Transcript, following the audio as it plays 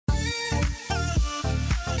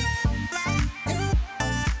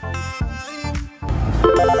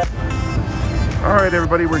All right,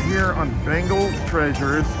 everybody, we're here on Bengal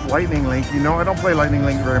Treasures Lightning Link. You know, I don't play Lightning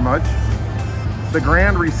Link very much. The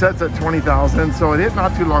grand resets at 20,000, so it hit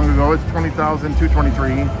not too long ago. It's 20,223.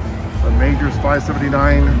 The major's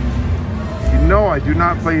 579. You know, I do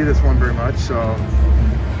not play this one very much, so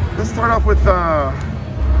let's start off with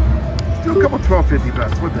let's do a couple 1250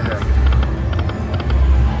 bets. What the heck?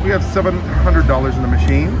 We have $700 in the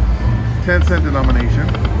machine, 10-cent denomination.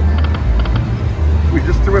 We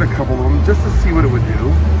just threw in a couple of them just to see what it would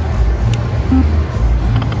do.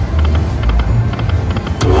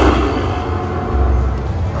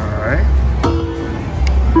 All right.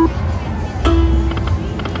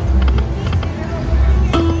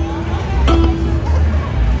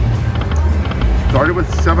 Started with I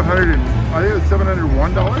think it was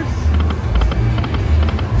 $701.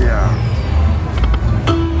 Yeah.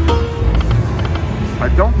 I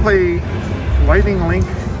don't play Lightning Link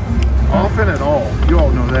often at all. You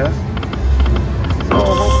all know that. So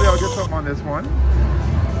hopefully I'll get something on this one.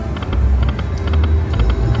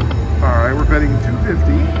 All right, we're betting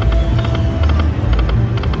 250.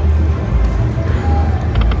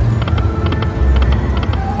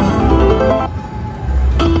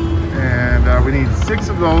 And we need 6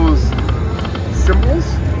 of those symbols.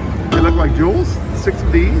 They look like jewels. 6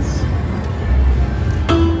 of these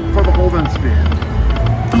for the hold and spin.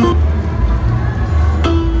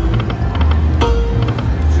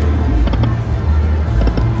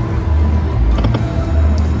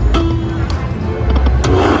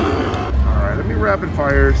 Rapid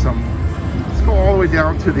fire some. Let's go all the way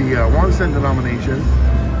down to the 1-cent denomination.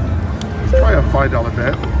 Let's try a $5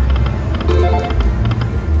 bet.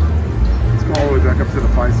 Let's go all the way back up to the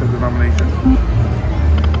 5-cent denomination.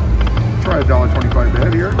 Try a $1.25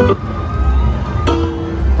 bet here.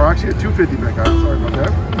 Or actually a $2.50 bet, guys. Sorry about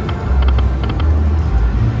that.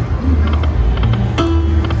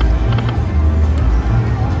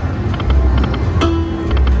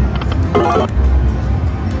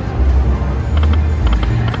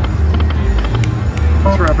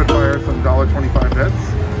 Rapid fire some $1.25 bets.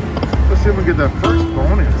 Let's see if we get that first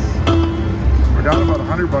bonus. We're down about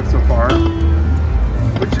 $100 so far,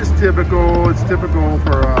 which is typical. It's typical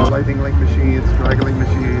for Lightning Link machines, Dragon Link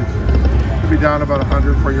machines. You'll be down about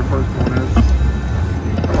 100 for your first bonus.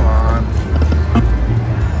 Come on.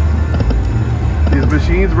 These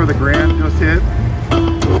machines where the grand just hit,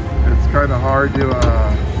 it's kind of hard to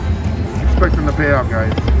expect them to pay out,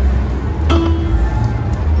 guys.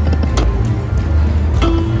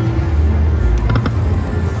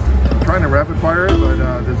 Trying to rapid fire it, but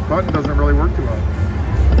this button doesn't really work too well.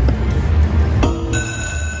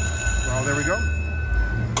 Well, there we go.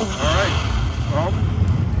 All right. Well,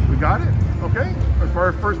 we got it. Okay. That's for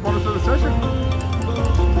our first bonus of the session.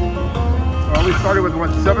 Well, we started with what,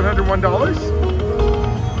 $701?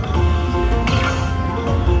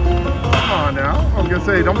 Come on now. I was gonna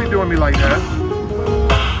say, don't be doing me like that.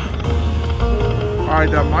 All right,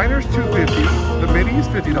 the minor's $2.50. The mini is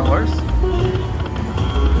 $50.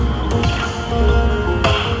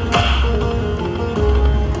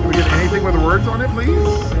 Can we get anything with the words on it, please?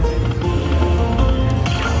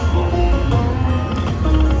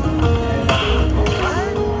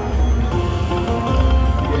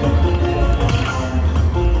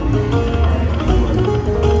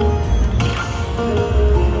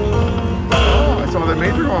 Oh, I saw that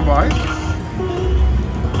major going by.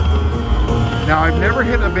 Now, I've never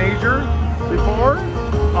hit a major before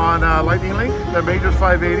on Lightning Link. The major's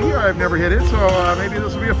 580. I've never hit it, so maybe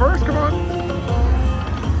this will be a first. Come on.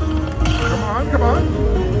 Come on, come on.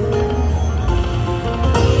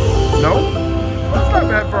 No? That's not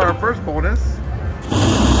bad for our first bonus.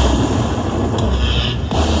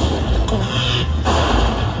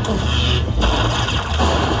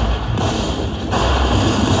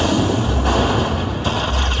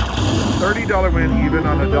 $30 win even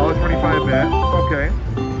on a $1.25 bet. Okay.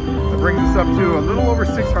 That brings us up to a little over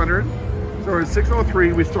 600. So we're at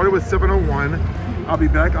 603. We started with 701. I'll be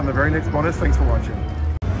back on the very next bonus. Thanks for watching.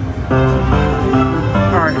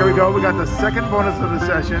 All right, here we go. We got the second bonus of the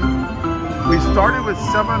session. We started with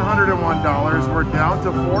 $701. We're down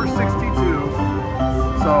to $462.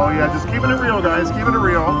 So yeah, just keeping it real, guys. Keeping it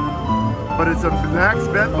real. But it's a max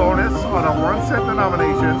bet bonus on a 1-cent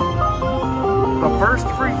denomination. The first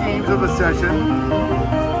free games of the session.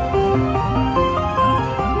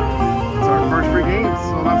 It's our first free games,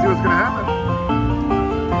 so let's see what's gonna happen.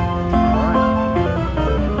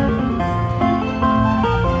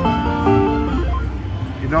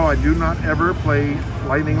 No, I do not ever play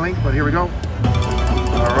Lightning Link, but here we go.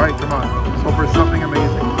 All right, come on. Let's hope for something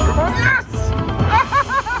amazing. Come on, yes!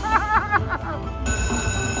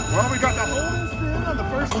 Well, we got the hold and spin on the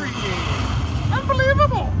first free game.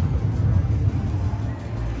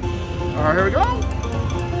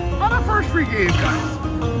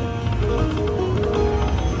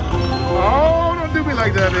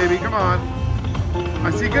 like that, baby. Come on. I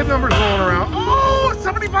see good numbers rolling around. Oh,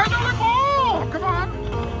 $75 ball. Come on.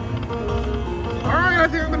 All right, I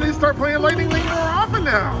think I'm going to start playing Lightning Link more often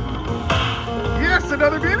now. Yes,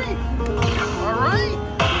 another mini. All right.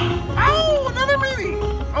 Oh, another mini.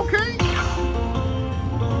 Okay.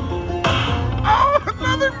 Oh,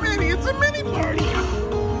 another mini. It's a mini party.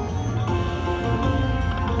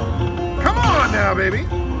 Come on now, baby.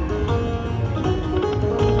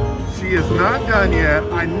 She is not done yet.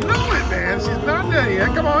 I know it, man. She's not done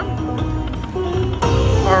yet. Come on.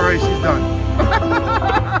 All right, she's done.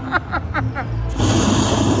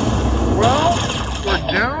 Well,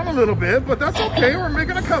 we're down a little bit, but that's okay. We're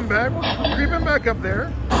making a comeback. We're creeping back up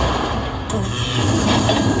there.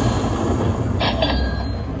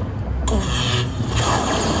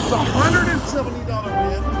 It's a $170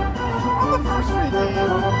 win on the first free game.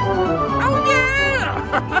 Oh,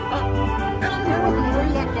 yeah! And I'm here with the Lori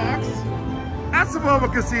Luck box at Samoa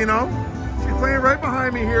Casino. She's playing right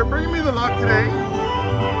behind me here, bringing me the luck today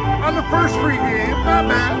on the first free game. Not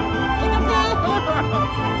bad.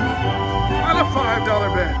 On a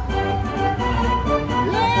 $5 bet.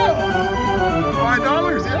 Yeah!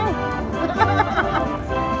 $5, yeah.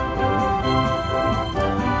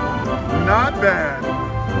 Not bad.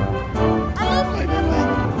 I love Lightning Link.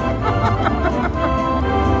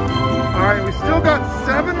 All right, we still got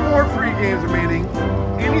 7 more free games remaining.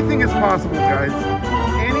 Anything is possible, guys.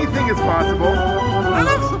 Anything is possible. I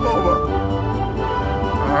love Samoa.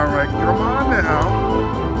 All right, come on now.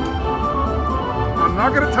 I'm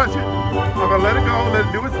not gonna touch it. I'm gonna let it go, let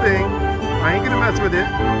it do its thing. I ain't gonna mess with it.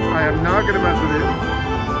 I am not gonna mess with it.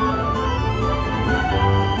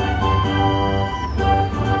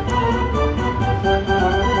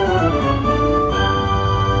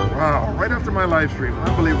 Wow, right after my live stream.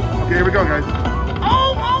 Unbelievable. Okay, here we go, guys.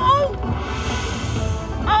 Oh, oh,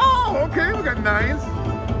 oh! Oh, okay, we got 9s.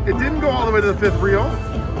 It didn't go all the way to the 5th reel,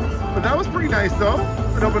 but that was pretty nice, though.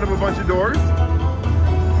 It opened up a bunch of doors.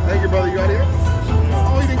 Thank you, brother. You got here?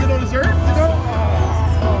 Oh, you didn't get no dessert? You know?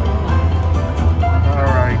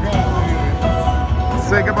 All right.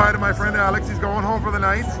 Say goodbye to my friend Alex. He's going home for the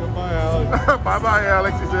night. Goodbye, Alex. Bye-bye,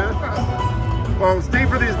 Alex, he said. Well, stay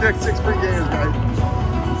for these next 6 free games, guys.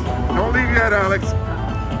 Don't leave yet, Alex.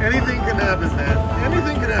 Anything can happen, man.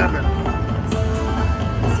 Anything can happen.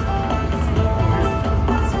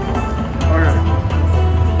 Okay.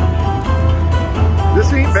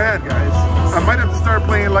 This ain't bad, guys. I might have to start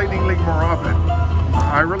playing Lightning Link more often.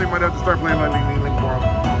 I really might have to start playing Lightning Link more often.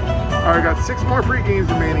 All right, got 6 more free games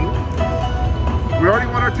remaining. We already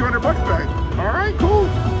won our $200 back. All right, cool.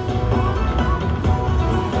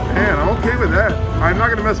 Man, I'm okay with that. I'm not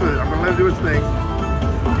gonna mess with it. I'm gonna let it do its thing.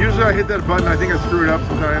 Usually I hit that button, I think I screw it up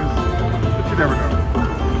sometimes, but you never know.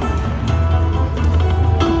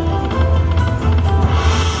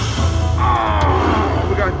 Oh,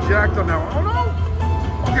 we got jacked on that one. Oh no!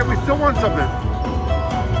 Okay, we still won something.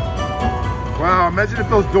 Wow, imagine if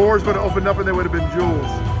those doors would have opened up and they would have been jewels.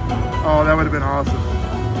 Oh, that would have been awesome.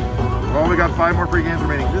 Well, we got 5 more free games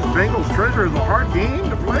remaining. This Bengals Treasure is a hard game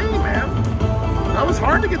to play, man. That was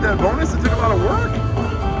hard to get that bonus. It took a lot of work.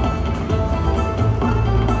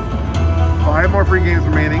 5 more free games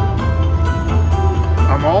remaining.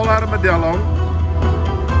 I'm all out of Modelo.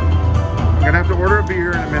 I'm gonna have to order a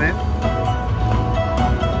beer in a minute.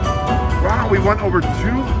 Wow, we won over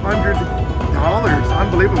 $200.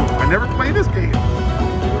 Unbelievable. I never played this game.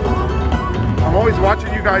 I'm always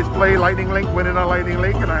watching you guys play Lightning Link, winning on Lightning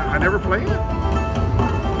Link, and I never played it.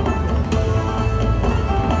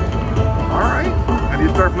 All right, I need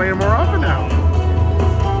to start playing more often now.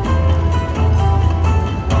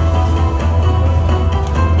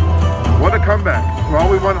 What a comeback. Well,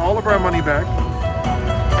 we won all of our money back.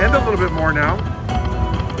 And a little bit more now.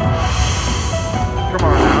 Come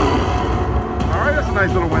on now. All right, that's a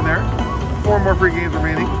nice little win there. 4 more free games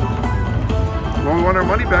remaining. Well, we won our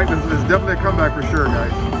money back. This is definitely a comeback for sure,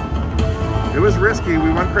 guys. It was risky.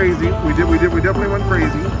 We went crazy. We definitely went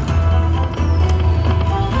crazy.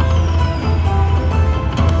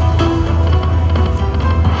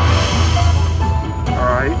 All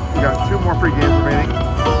right, we got 2 more free games remaining.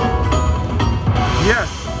 Yes.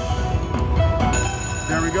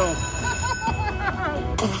 There we go.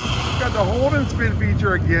 Got the hold and spin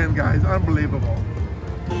feature again, guys. Unbelievable.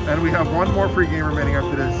 And we have 1 more free game remaining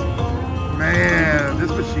after this. Man, this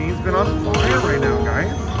machine's been on fire right now,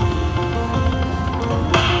 guys.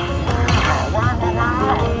 Wow, wow, wow,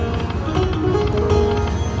 wow.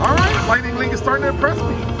 All right, Lightning Link is starting to impress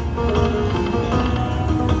me.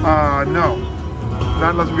 No.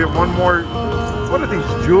 Not unless we get 1 more. What are these,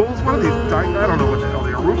 jewels? What are these? I don't know what the hell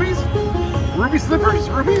they are. Rubies? Ruby slippers?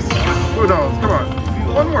 Rubies? Who knows? Come on.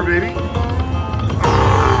 One more, baby.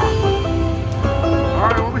 All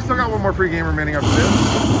right, well, we still got one more free game remaining after this.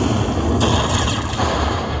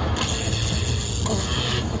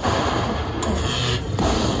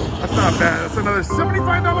 That's not bad. That's another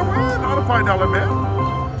 $75 win on a $5 bet.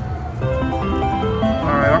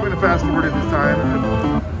 All right, I'm going to fast forward it this time.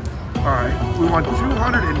 All right, we won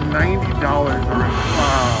 $290 already.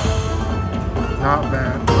 Wow. Not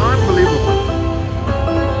bad. Unbelievable.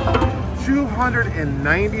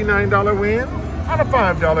 $299 win on a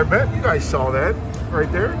 $5 bet. You guys saw that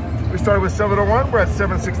right there. We started with 701. We're at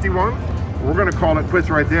 761. We're going to call it quits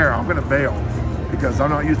right there. I'm going to bail because I'm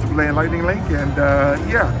not used to playing Lightning Link. And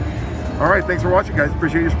yeah. All right. Thanks for watching, guys.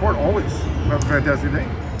 Appreciate your support always. Have a fantastic day.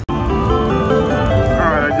 All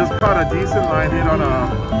right. I just caught a decent line hit on a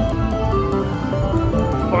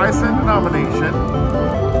 5-cent denomination.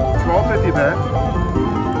 1250 bet.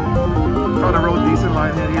 Caught a real decent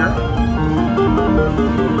line hit here.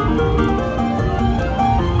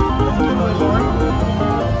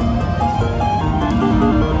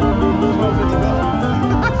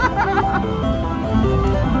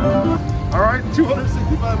 All right,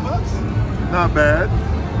 265 bucks. Not bad.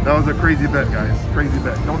 That was a crazy bet, guys. Crazy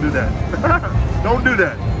bet. Don't do that. Don't do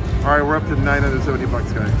that. All right, we're up to 970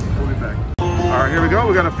 bucks, guys. We'll be back. All right, here we go.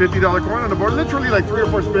 We got a $50 coin on the board. Literally like 3 or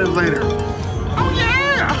 4 spins later. Oh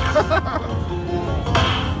yeah!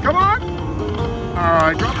 Come on. All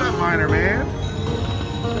right, drop that liner, man.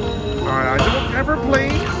 All right, I don't ever play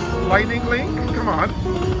Lightning Link. Come on.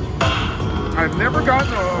 I've never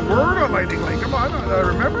gotten a word on Lightning Link. Come on,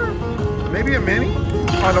 remember? Maybe a mini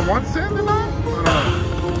on the 1 cent and all? I don't know.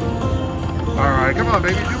 All right, come on,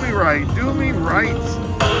 baby. Do me right. Do me right.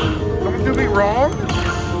 Don't do me wrong.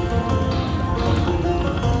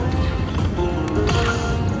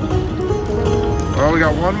 Well, we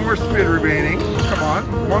got one more spin remaining. Come on.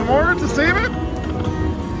 One more to save it?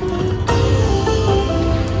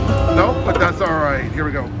 Nope, but that's all right. Here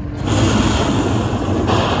we go.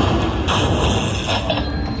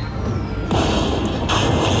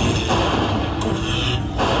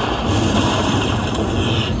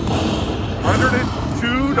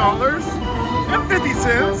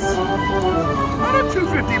 $102.50 on a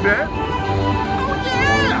 250 bet. Oh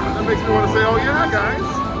yeah! That makes me want to say, oh yeah, guys.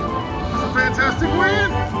 It's a fantastic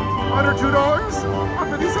win. Under $2.50.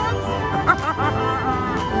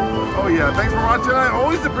 Oh yeah, thanks for watching. I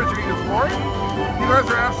always appreciate your support. You guys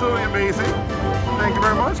are absolutely amazing. Thank you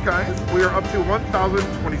very much, guys. We are up to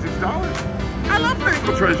 $1,026. I love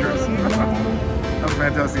Bangle Treasures. Have a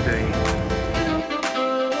fantastic day.